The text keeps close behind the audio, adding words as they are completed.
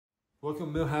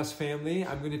Welcome Millhouse family.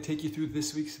 I'm going to take you through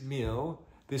this week's meal.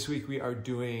 This week we are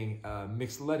doing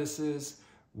mixed lettuces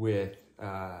with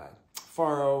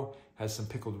farro, has some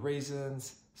pickled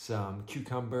raisins, some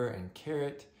cucumber and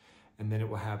carrot, and then it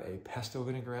will have a pesto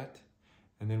vinaigrette.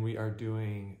 And then we are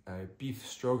doing a beef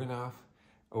stroganoff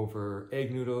over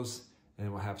egg noodles, and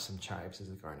then we'll have some chives as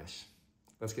a garnish.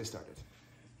 Let's get started.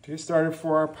 To get started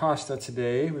for our pasta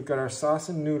today, we've got our sauce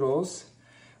and noodles.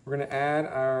 We're going to add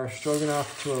our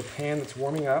stroganoff to a pan that's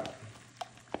warming up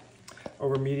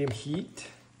over medium heat.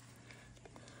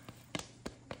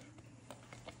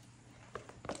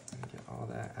 Get all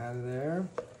that out of there.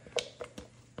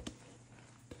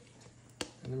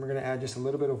 And then we're going to add just a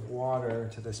little bit of water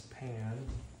to this pan.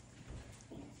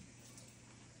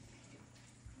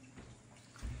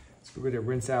 So we're going to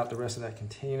rinse out the rest of that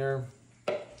container.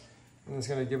 And it's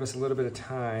going to give us a little bit of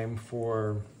time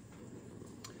for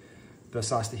the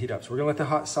sauce to heat up. So we're gonna let the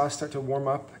hot sauce start to warm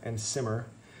up and simmer.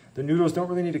 The noodles don't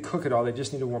really need to cook at all, they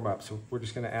just need to warm up. So we're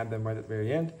just gonna add them right at the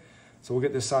very end. So we'll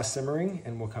get this sauce simmering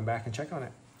and we'll come back and check on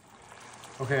it.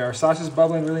 Okay, our sauce is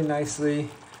bubbling really nicely.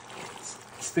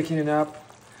 It's thickening up.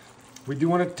 We do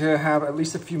want it to have at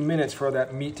least a few minutes for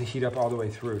that meat to heat up all the way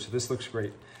through. So this looks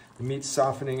great. The meat's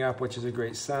softening up, which is a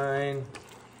great sign.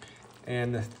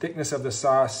 And the thickness of the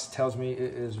sauce tells me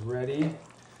it is ready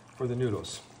for the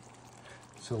noodles.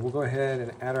 So we'll go ahead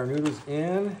and add our noodles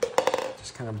in,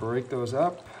 just kind of break those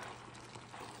up.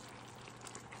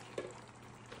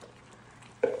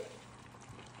 And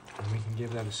we can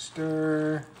give that a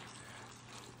stir.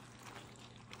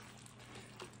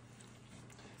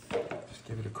 Just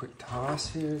give it a quick toss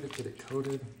here to get it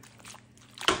coated.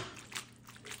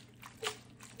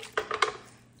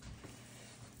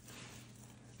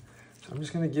 So I'm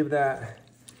just gonna give that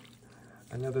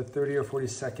another 30 or 40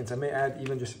 seconds. I may add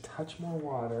even just a touch more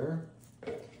water.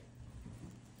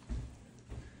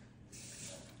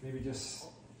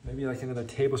 Maybe like another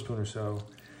tablespoon or so,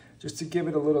 just to give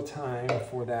it a little time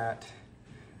for that,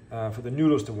 for the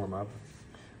noodles to warm up.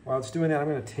 While it's doing that, I'm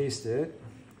gonna taste it.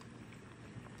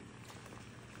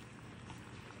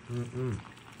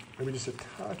 Maybe just a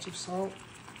touch of salt,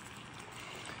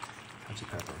 touch of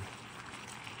pepper.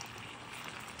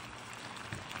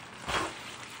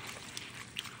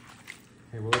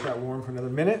 Okay, we'll let that warm for another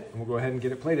minute and we'll go ahead and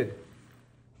get it plated.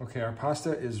 Okay, our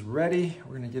pasta is ready.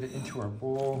 We're gonna get it into our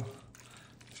bowl.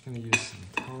 Just gonna use some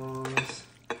tongs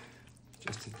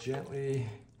just to gently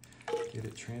get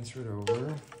it transferred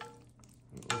over.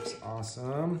 It looks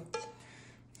awesome.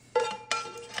 I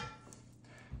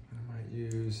might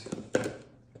use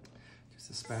just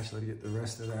a spatula to get the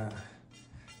rest of that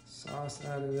sauce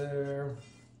out of there.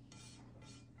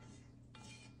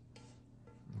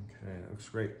 Okay, that looks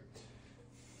great.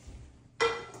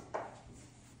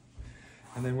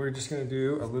 And then we're just gonna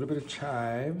do a little bit of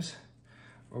chives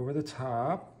over the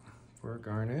top for a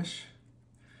garnish.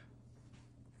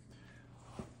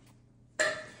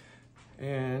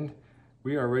 And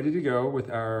we are ready to go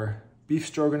with our beef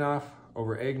stroganoff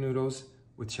over egg noodles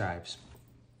with chives.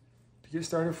 To get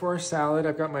started for our salad,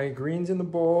 I've got my greens in the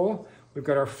bowl. We've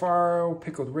got our farro,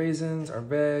 pickled raisins, our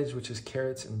veg, which is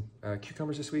carrots and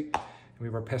cucumbers this week. And we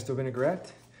have our pesto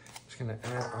vinaigrette. Just gonna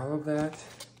add all of that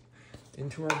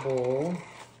into our bowl. I'm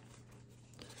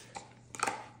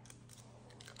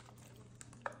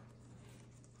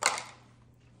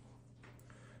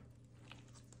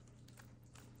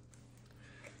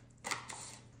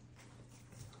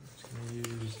just going to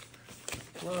use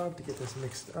a glove to get this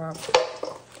mixed up.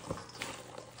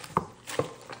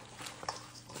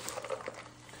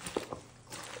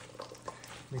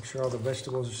 Make sure all the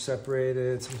vegetables are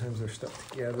separated. Sometimes they're stuck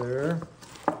together.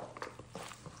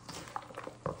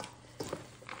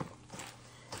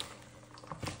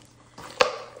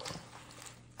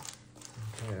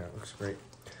 Yeah, that looks great.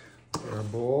 In our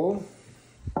bowl.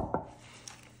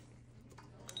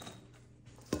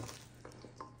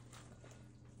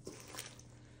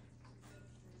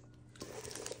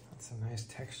 Lots of nice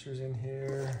textures in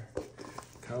here.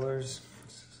 Colors,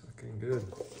 this is looking good.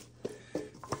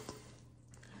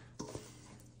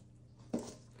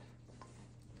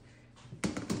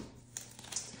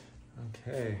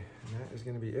 Okay, and that is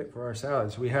going to be it for our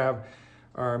salads. We have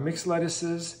our mixed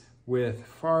lettuces with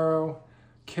farro,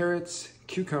 carrots,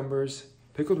 cucumbers,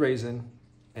 pickled raisin,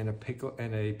 and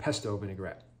a pesto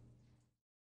vinaigrette.